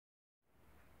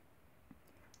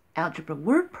Algebra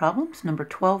Word Problems, number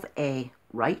 12a.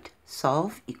 Write,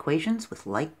 solve equations with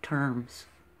like terms.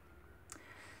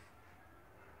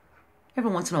 Every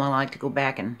once in a while I like to go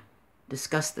back and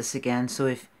discuss this again, so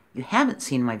if you haven't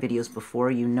seen my videos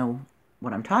before, you know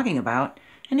what I'm talking about,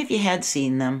 and if you had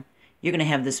seen them, you're going to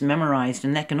have this memorized,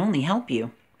 and that can only help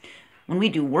you. When we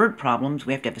do word problems,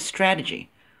 we have to have a strategy.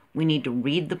 We need to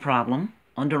read the problem,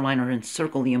 underline or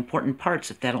encircle the important parts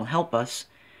if that'll help us,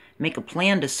 make a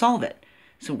plan to solve it.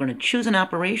 So we're going to choose an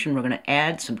operation. We're going to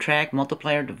add, subtract,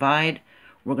 multiply, or divide.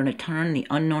 We're going to turn the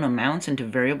unknown amounts into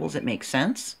variables that make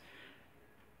sense.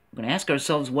 We're going to ask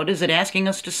ourselves, what is it asking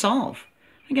us to solve?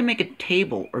 I can make a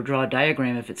table or draw a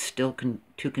diagram if it's still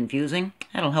too confusing.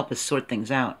 That'll help us sort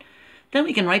things out. Then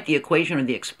we can write the equation or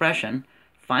the expression,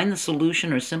 find the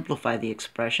solution or simplify the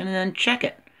expression, and then check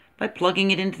it by plugging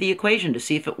it into the equation to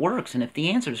see if it works and if the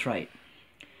answer is right.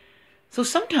 So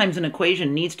sometimes an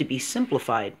equation needs to be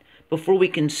simplified. Before we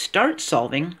can start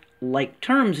solving, like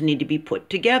terms need to be put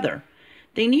together.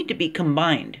 They need to be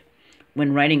combined.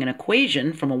 When writing an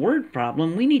equation from a word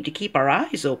problem, we need to keep our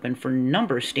eyes open for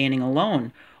numbers standing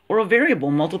alone, or a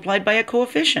variable multiplied by a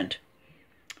coefficient.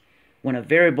 When a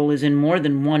variable is in more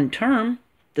than one term,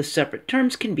 the separate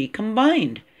terms can be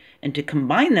combined. And to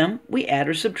combine them, we add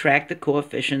or subtract the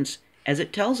coefficients as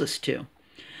it tells us to.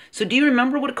 So do you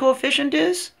remember what a coefficient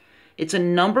is? It's a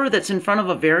number that's in front of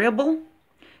a variable.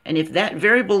 And if that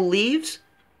variable leaves,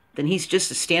 then he's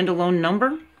just a standalone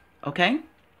number, okay?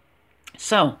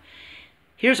 So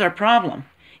here's our problem.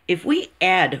 If we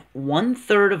add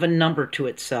 1/3 of a number to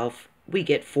itself, we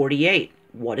get 48.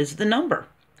 What is the number?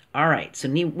 All right, so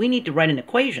we need to write an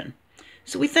equation.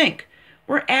 So we think,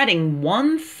 we're adding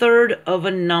 1/3 of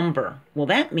a number. Well,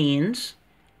 that means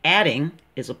adding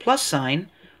is a plus sign.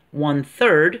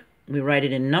 1/3, we write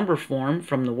it in number form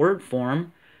from the word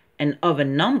form, and of a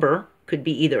number could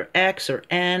be either x or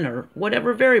n or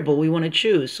whatever variable we want to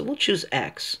choose. So we'll choose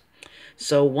x.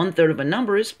 So 1/3 of a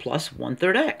number is plus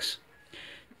 1/3 x.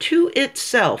 To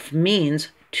itself means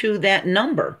to that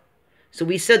number. So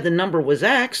we said the number was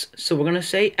x, so we're going to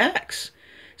say x.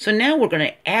 So now we're going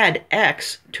to add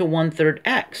x to 1/3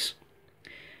 x.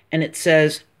 And it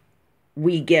says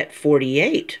we get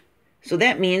 48. So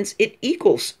that means it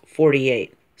equals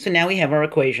 48. So now we have our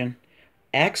equation.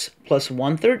 X plus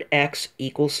 1/3 x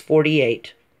equals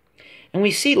 48. And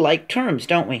we see like terms,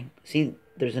 don't we? See,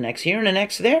 there's an x here and an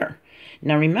x there.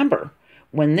 Now remember,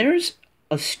 when there's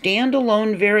a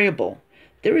standalone variable,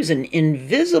 there is an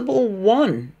invisible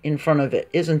 1 in front of it,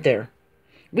 isn't there?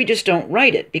 We just don't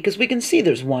write it because we can see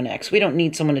there's 1x. We don't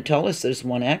need someone to tell us there's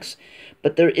 1x,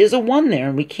 but there is a 1 there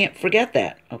and we can't forget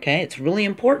that, okay? It's really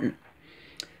important.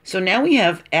 So now we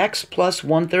have x plus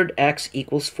 1/3 x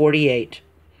equals 48.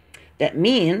 That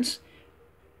means,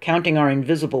 counting our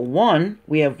invisible 1,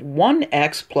 we have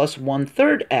 1x plus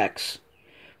 1/3 x.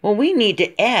 Well, we need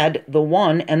to add the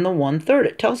 1 and the 1/3.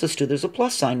 It tells us to. There's a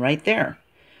plus sign right there.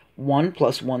 1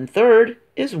 plus 1/3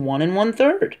 is 1 and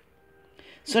 1/3.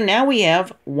 So now we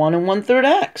have 1 and 1/3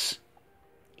 x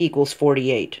equals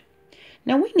 48.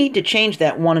 Now we need to change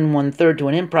that 1 and 1/3 to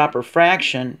an improper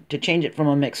fraction to change it from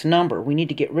a mixed number. We need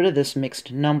to get rid of this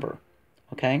mixed number,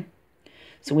 okay?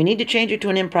 So we need to change it to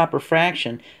an improper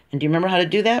fraction. And do you remember how to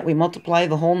do that? We multiply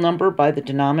the whole number by the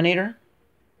denominator.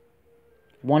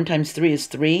 1 times 3 is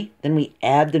 3. Then we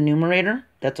add the numerator.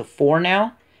 That's a 4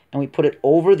 now. And we put it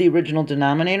over the original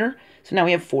denominator. So now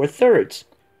we have 4/3.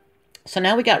 So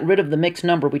now we got rid of the mixed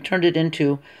number. We turned it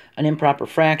into an improper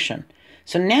fraction.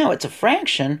 So now it's a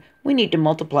fraction. We need to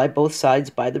multiply both sides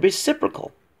by the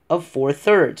reciprocal of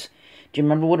 4/3. Do you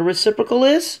remember what a reciprocal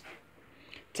is?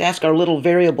 Let's ask our little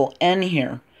variable n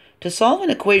here. To solve an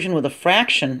equation with a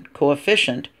fraction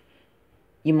coefficient,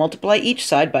 you multiply each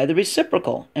side by the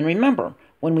reciprocal. And remember,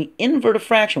 when we invert a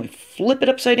fraction, we flip it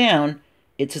upside down,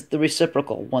 it's the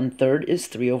reciprocal. 1/3 is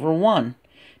 3 over 1.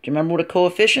 Do you remember what a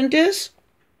coefficient is?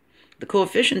 The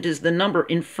coefficient is the number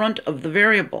in front of the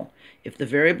variable. If the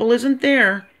variable isn't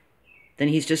there, then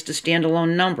he's just a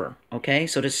standalone number, okay?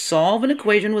 So to solve an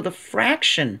equation with a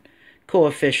fraction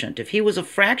coefficient, if he was a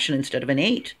fraction instead of an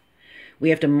 8, we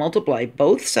have to multiply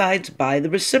both sides by the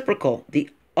reciprocal, the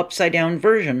upside down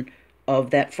version of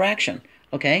that fraction,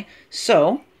 okay?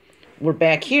 So we're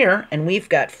back here and we've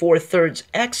got 4/3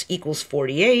 x equals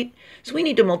 48, so we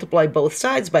need to multiply both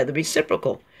sides by the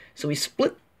reciprocal. So we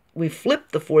flip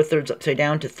the 4/3 upside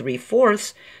down to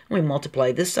 3/4, and we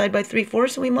multiply this side by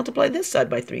 3/4, and we multiply this side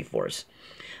by 3/4.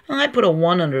 I put a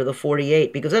 1 under the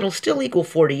 48 because that'll still equal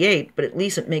 48, but at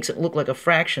least it makes it look like a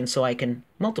fraction so I can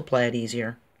multiply it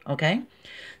easier, okay?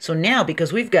 So now,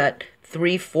 because we've got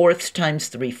 3/4 times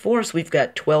 3/4, we've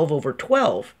got 12 over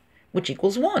 12, which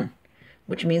equals 1.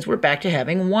 which means we're back to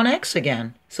having 1x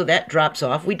again. So that drops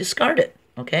off. We discard it,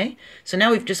 okay? So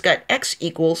now we've just got x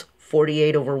equals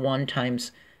 48 over 1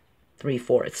 times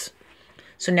 3/4.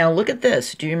 So now look at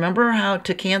this. Do you remember how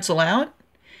to cancel out?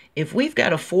 If we've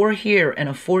got a 4 here and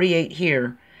a 48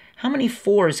 here, how many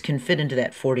 4s can fit into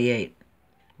that 48?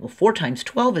 Well, 4 times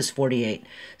 12 is 48.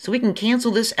 So we can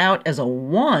cancel this out as a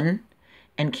 1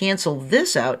 and cancel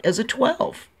this out as a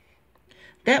 12.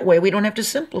 That way we don't have to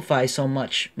simplify so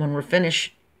much when we're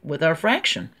finished with our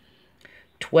fraction.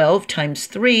 12 times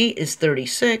 3 is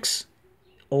 36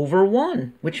 over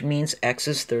 1, which means x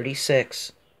is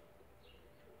 36.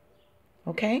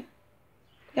 Okay?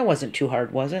 That wasn't too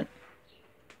hard, was it?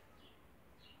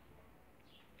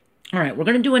 All right, we're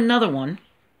going to do another one.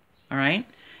 All right?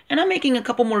 And I'm making a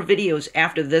couple more videos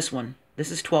after this one. This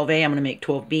is 12a. I'm going to make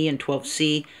 12b and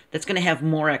 12c. That's going to have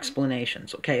more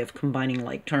explanations, okay, of combining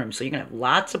like terms. So you're going to have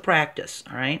lots of practice,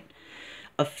 all right?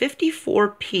 A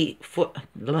 54p foot...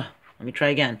 Let me try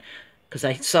again, because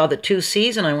I saw the 2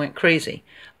 c's and I went crazy.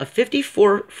 A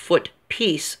 54-foot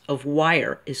piece of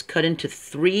wire is cut into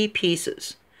 3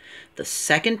 pieces. The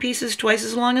second piece is twice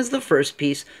as long as the first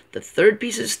piece. The third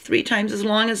piece is 3 times as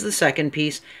long as the second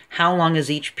piece. How long is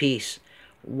each piece?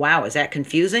 Wow, is that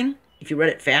confusing if you read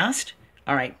it fast?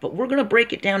 All right, but we're going to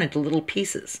break it down into little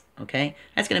pieces, okay?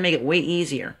 That's going to make it way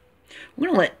easier. We're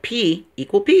going to let P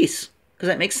equal piece, because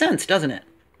that makes sense, doesn't it?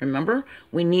 Remember,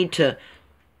 we need to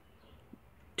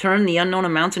turn the unknown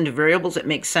amounts into variables that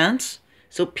make sense.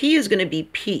 So P is going to be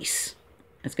piece.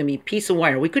 It's going to be piece of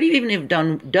wire. We could even have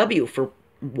done W for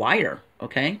wire,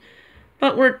 okay?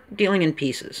 But we're dealing in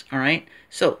pieces, all right?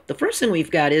 So the first thing we've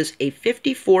got is a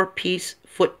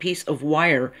 54-foot piece of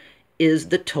wire is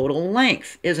the total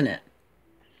length, isn't it?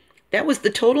 That was the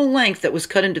total length that was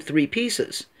cut into 3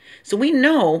 pieces. So we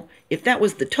know if that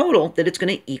was the total that it's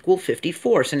going to equal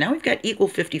 54. So now we've got equal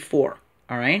 54,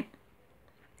 all right?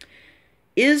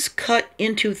 Is cut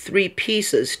into 3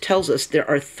 pieces tells us there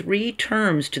are 3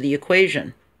 terms to the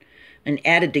equation. And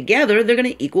added together, they're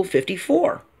going to equal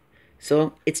 54.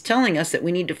 So it's telling us that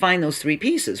we need to find those 3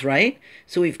 pieces, right?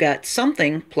 So we've got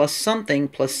something plus something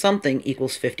plus something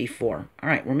equals 54. All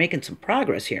right, we're making some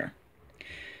progress here.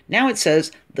 Now it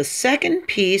says the second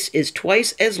piece is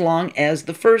twice as long as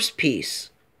the first piece.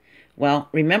 Well,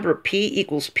 remember P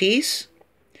equals piece?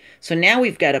 So now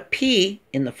we've got a P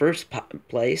in the first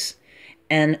place,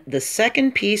 and the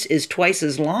second piece is twice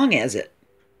as long as it.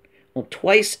 Well,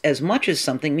 twice as much as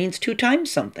something means 2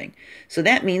 times something. So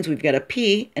that means we've got a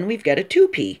P and we've got a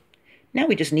 2P. Now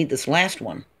we just need this last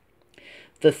one.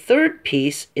 The third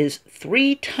piece is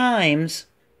 3 times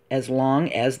as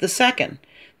long as the second.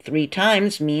 3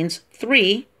 times means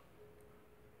 3,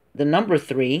 the number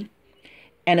 3.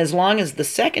 And as long as the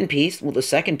second piece, well, the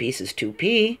second piece is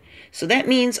 2p. So that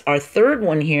means our third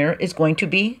one here is going to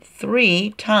be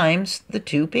 3 times the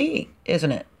 2p,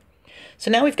 isn't it?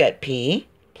 So now we've got p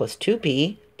plus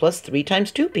 2p plus 3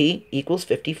 times 2p equals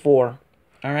 54.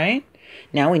 All right?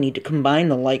 Now we need to combine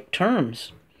the like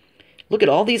terms. Look at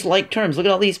all these like terms. Look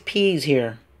at all these p's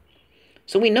here.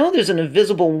 So we know there's an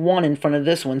invisible 1 in front of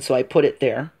this one, so I put it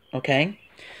there, okay?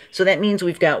 So that means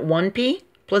we've got 1p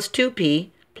plus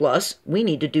 2p plus, we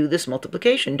need to do this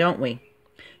multiplication, don't we?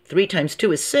 3 times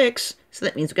 2 is 6, so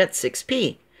that means we've got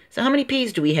 6p. So how many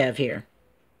p's do we have here?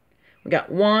 We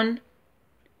got 1,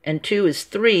 and 2 is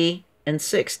 3, and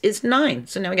 6 is 9.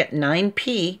 So now we got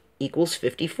 9p equals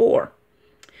 54.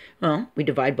 Well, we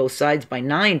divide both sides by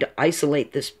 9 to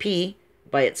isolate this p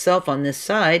by itself on this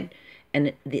side,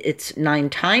 and it's 9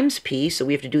 times p, so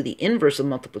we have to do the inverse of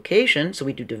multiplication. So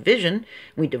we do division.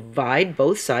 We divide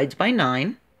both sides by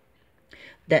 9.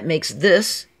 That makes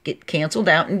this get canceled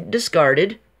out and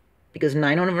discarded, because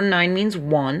 9 over 9 means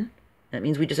 1. That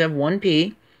means we just have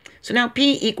 1p. So now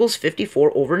p equals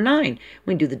 54 over 9.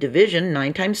 We do the division.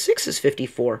 9 times 6 is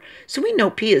 54. So we know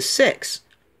p is 6.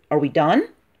 Are we done?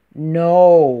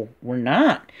 No, we're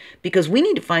not, because we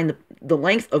need to find the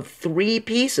length of 3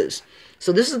 pieces.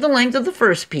 So this is the length of the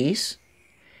first piece.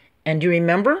 And do you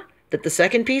remember that the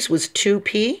second piece was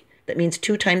 2p? That means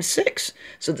 2 times 6.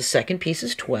 So the second piece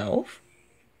is 12.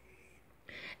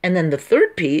 And then the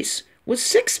third piece was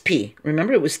 6p.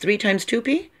 Remember, it was 3 times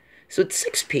 2p? So it's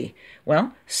 6p.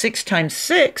 Well, 6 times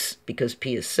 6, because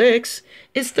p is 6,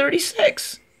 is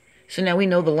 36. So now we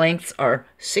know the lengths are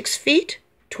 6 feet,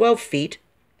 12 feet,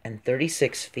 and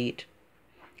 36 feet.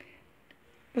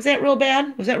 Was that real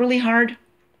bad? Was that really hard?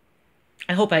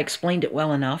 I hope I explained it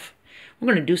well enough. We're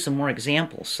going to do some more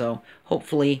examples, so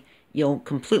hopefully you'll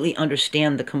completely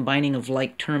understand the combining of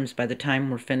like terms by the time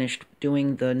we're finished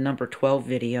doing the number 12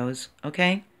 videos,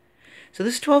 okay? So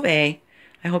this is 12A.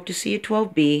 I hope to see you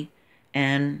 12B,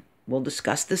 and we'll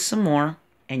discuss this some more,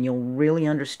 and you'll really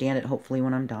understand it hopefully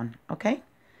when I'm done. Okay?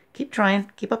 Keep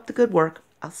trying. Keep up the good work.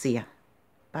 I'll see ya.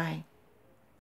 Bye.